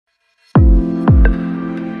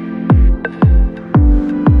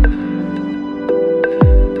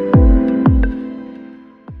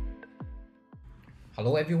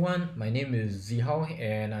everyone, my name is Zhihao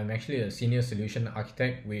and I'm actually a senior solution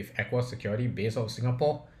architect with Aqua Security based out of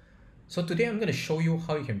Singapore. So today I'm going to show you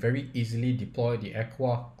how you can very easily deploy the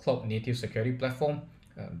Aqua Cloud Native Security Platform,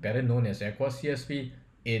 better known as Aqua CSP,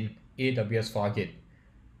 in AWS Fargate.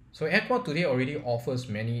 So Aqua today already offers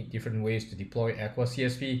many different ways to deploy Aqua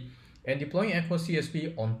CSP, and deploying Aqua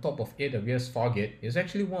CSP on top of AWS Fargate is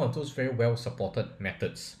actually one of those very well supported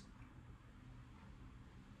methods.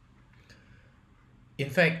 In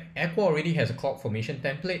fact, Aqua already has a CloudFormation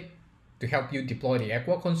template to help you deploy the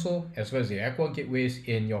Aqua console as well as the Aqua gateways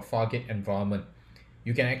in your Fargate environment.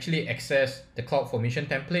 You can actually access the CloudFormation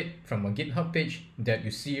template from a GitHub page that you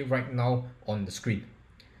see right now on the screen.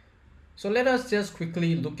 So let us just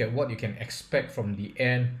quickly look at what you can expect from the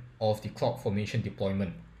end of the CloudFormation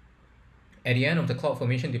deployment. At the end of the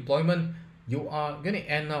CloudFormation deployment, you are going to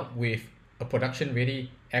end up with a production-ready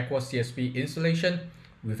Aqua CSP installation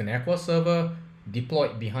with an Aqua server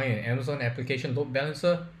deployed behind an Amazon application load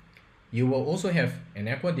balancer. You will also have an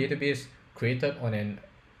Aqua database created on an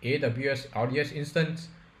AWS RDS instance,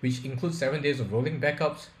 which includes 7 days of rolling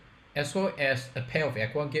backups, as well as a pair of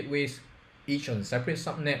Aqua gateways, each on a separate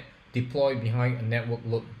subnet, deployed behind a network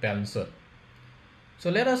load balancer. So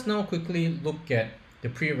let us now quickly look at the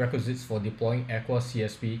prerequisites for deploying Aqua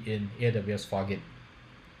CSP in AWS Fargate.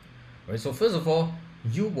 Right, so first of all,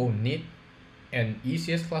 you will need an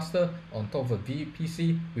ECS cluster on top of a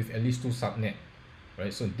VPC with at least 2 subnets.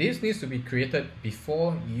 Right, so this needs to be created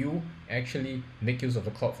before you actually make use of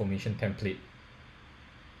the CloudFormation template.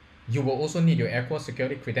 You will also need your Aqua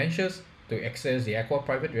security credentials to access the Aqua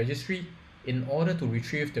private registry in order to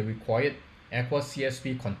retrieve the required Aqua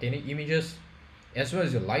CSP container images, as well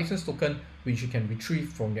as your license token, which you can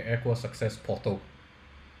retrieve from your Aqua success portal.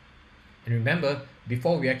 And remember,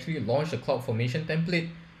 before we actually launch the CloudFormation template,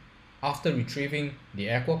 after retrieving the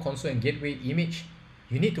Aqua console and gateway image,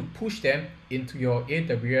 you need to push them into your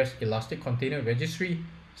AWS Elastic Container Registry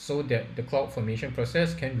so that the CloudFormation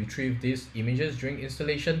process can retrieve these images during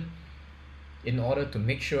installation in order to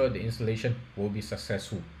make sure the installation will be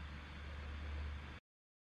successful.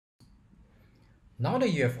 Now that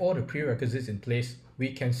you have all the prerequisites in place,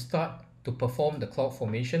 we can start to perform the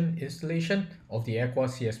CloudFormation installation of the Aqua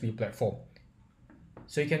CSP platform.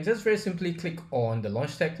 So you can just very simply click on the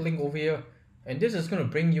launch tag link over here, and this is going to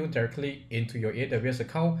bring you directly into your AWS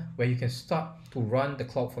account where you can start to run the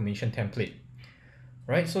CloudFormation template.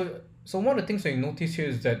 Right, so one of the things that you notice here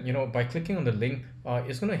is that, by clicking on the link,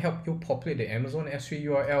 it's going to help you populate the Amazon S3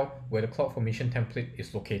 URL where the CloudFormation template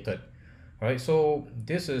is located. Right, so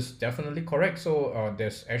this is definitely correct. So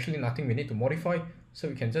there's actually nothing we need to modify. So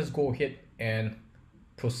we can just go ahead and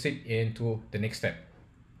proceed into the next step.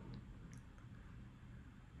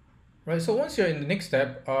 Right, so once you're in the next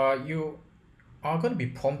step, you are going to be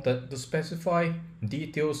prompted to specify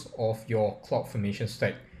details of your CloudFormation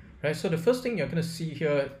stack. Right, so the first thing you're going to see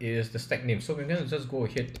here is the stack name. So we're going to just go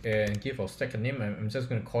ahead and give our stack a name. I'm just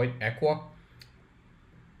going to call it Aqua.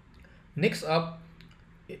 Next up,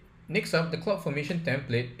 the CloudFormation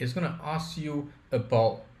template is going to ask you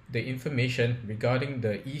about the information regarding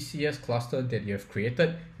the ECS cluster that you have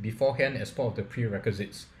created beforehand as part of the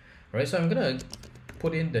prerequisites. Right, so I'm going to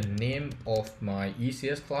put in the name of my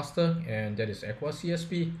ECS cluster, and that is Aqua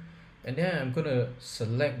CSP, and then I'm going to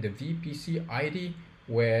select the VPC ID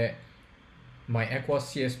where my Aqua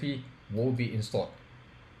CSP will be installed.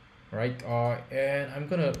 Right, and I'm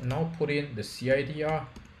going to now put in the CIDR.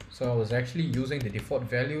 So I was actually using the default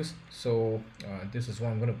values, so this is what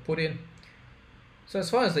I'm going to put in. So as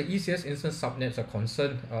far as the ECS instance subnets are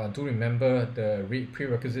concerned, do remember the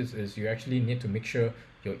prerequisites is you actually need to make sure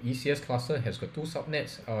your ECS cluster has got 2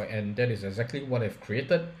 subnets, and that is exactly what I've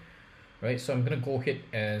created. Right, so I'm going to go ahead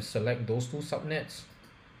and select those 2 subnets.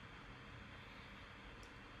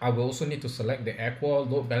 I will also need to select the Aqua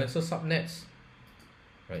load balancer subnets.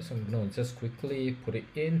 Right, so I'm going to just quickly put it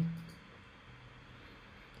in.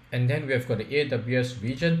 And then we have got the AWS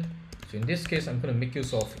region. So in this case, I'm going to make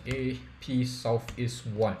use of AP Southeast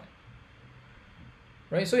 1.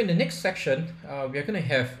 Right, so in the next section, we are going to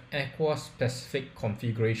have Aqua specific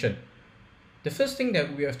configuration. The first thing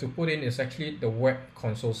that we have to put in is actually the web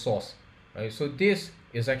console source. Right, so this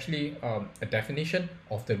is actually a definition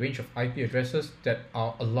of the range of IP addresses that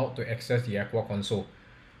are allowed to access the Aqua console.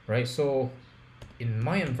 Right, so in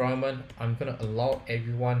my environment, I'm going to allow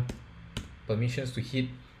everyone permissions to hit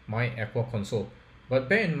my Aqua console. But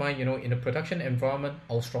bear in mind, in a production environment,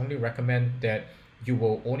 I'll strongly recommend that you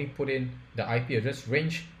will only put in the IP address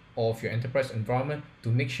range of your enterprise environment to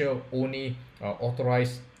make sure only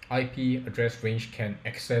authorized IP address range can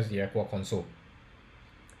access the Aqua console.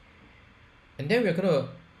 And then we're going to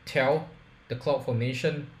tell the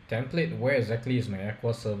CloudFormation template, where exactly is my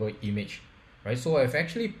Aqua server image, right? So I've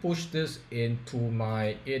actually pushed this into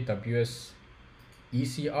my AWS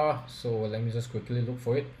ECR. So let me just quickly look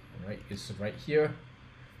for it. All right, it's right here.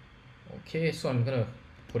 Okay, so I'm gonna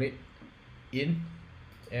put it in,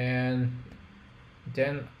 and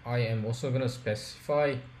then I am also gonna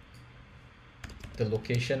specify the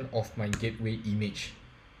location of my gateway image.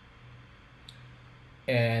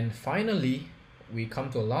 And finally, we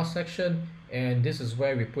come to the last section, and this is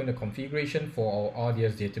where we put in the configuration for our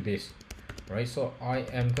RDS database, right? So I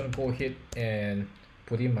am gonna go ahead and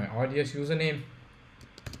put in my RDS username,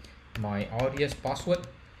 my RDS password.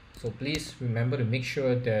 So please remember to make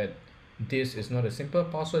sure that this is not a simple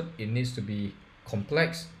password. It needs to be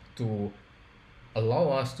complex to allow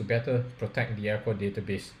us to better protect the Aqua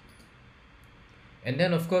database. And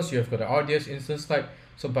then of course you have got the RDS instance type.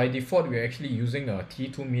 So by default we're actually using a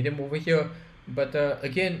T2 medium over here, but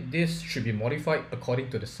again, this should be modified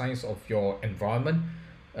according to the size of your environment.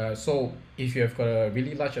 So if you have got a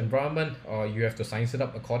really large environment, you have to size it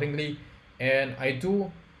up accordingly. And I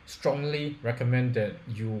do strongly recommend that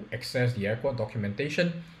you access the Aqua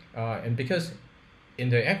documentation, and because in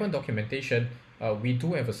the Aqua documentation we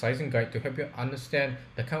do have a sizing guide to help you understand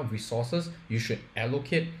the kind of resources you should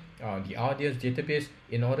allocate the RDS database,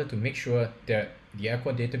 in order to make sure that the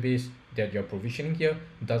Aqua database that you're provisioning here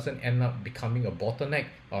doesn't end up becoming a bottleneck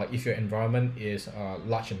if your environment is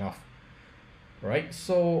large enough, right?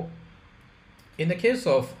 So in the case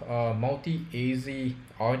of multi-AZ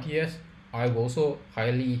RDS, I will also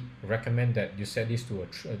highly recommend that you set this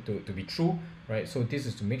to be true, right? So this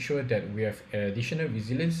is to make sure that we have additional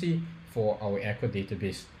resiliency for our Aqua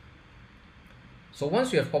database. So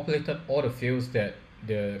once we have populated all the fields that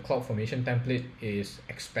the CloudFormation template is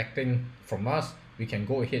expecting from us, we can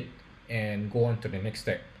go ahead and go on to the next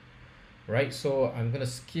step, right? So I'm gonna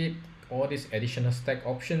skip all these additional stack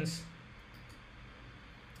options,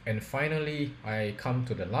 and finally I come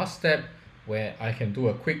to the last step, where I can do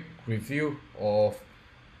a quick review of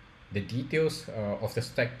the details of the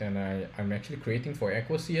stack that I'm actually creating for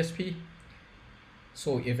Aqua CSP.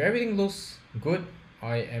 So if everything looks good,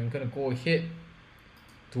 I am gonna go ahead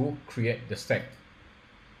to create the stack.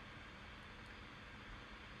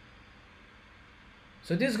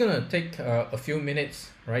 So this is gonna take a few minutes,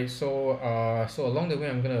 right? So along the way,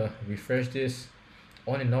 I'm gonna refresh this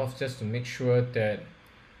on and off just to make sure that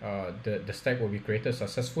the stack will be created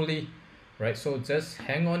successfully, right? So just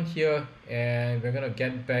hang on here, and we're gonna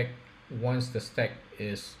get back once the stack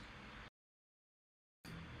is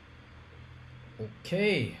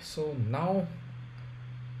okay. So now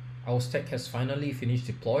our stack has finally finished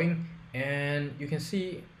deploying, and you can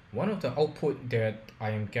see one of the output that I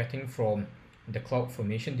am getting from the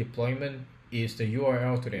CloudFormation deployment is the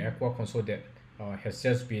URL to the Aqua console that has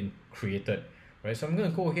just been created, right? So I'm going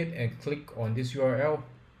to go ahead and click on this URL,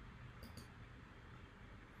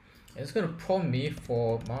 and it's going to prompt me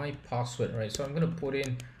for my password, right? So I'm going to put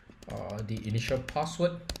in the initial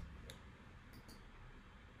password.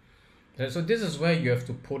 And so this is where you have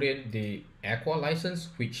to put in the Aqua license,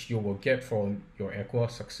 which you will get from your Aqua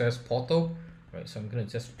success portal, right? So I'm going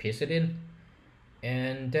to just paste it in,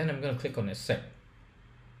 and then I'm going to click on accept,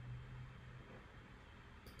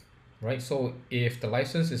 right? So if the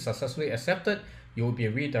license is successfully accepted, you will be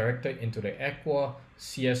redirected into the Aqua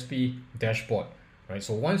CSP dashboard, right?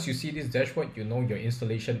 So once you see this dashboard, you know your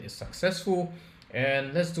installation is successful.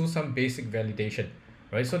 And let's do some basic validation,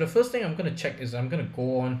 right? So the first thing I'm going to check is I'm going to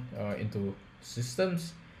go on into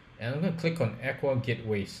systems, and I'm going to click on Aqua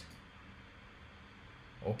gateways.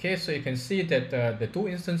 Okay, so you can see that the two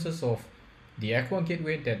instances of the Aqua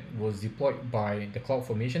gateway that was deployed by the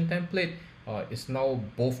CloudFormation template is now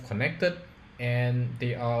both connected, and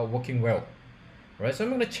they are working well, right? So I'm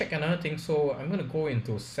going to check another thing. So I'm going to go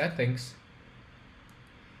into settings,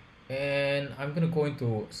 and I'm going to go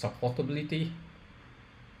into supportability.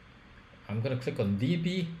 I'm going to click on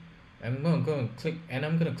DB. I'm going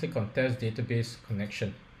to click on test database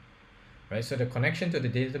connection, right? So the connection to the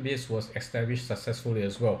database was established successfully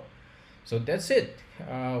as well. So that's it.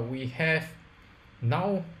 We have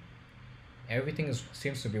now everything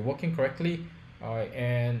seems to be working correctly,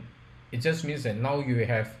 and it just means that now you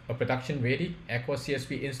have a production ready Aqua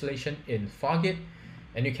CSP installation in Fargate,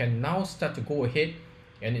 and you can now start to go ahead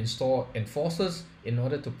and install enforcers in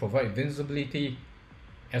order to provide visibility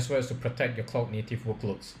as well as to protect your cloud native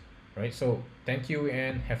workloads, right? So thank you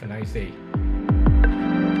and have a nice day.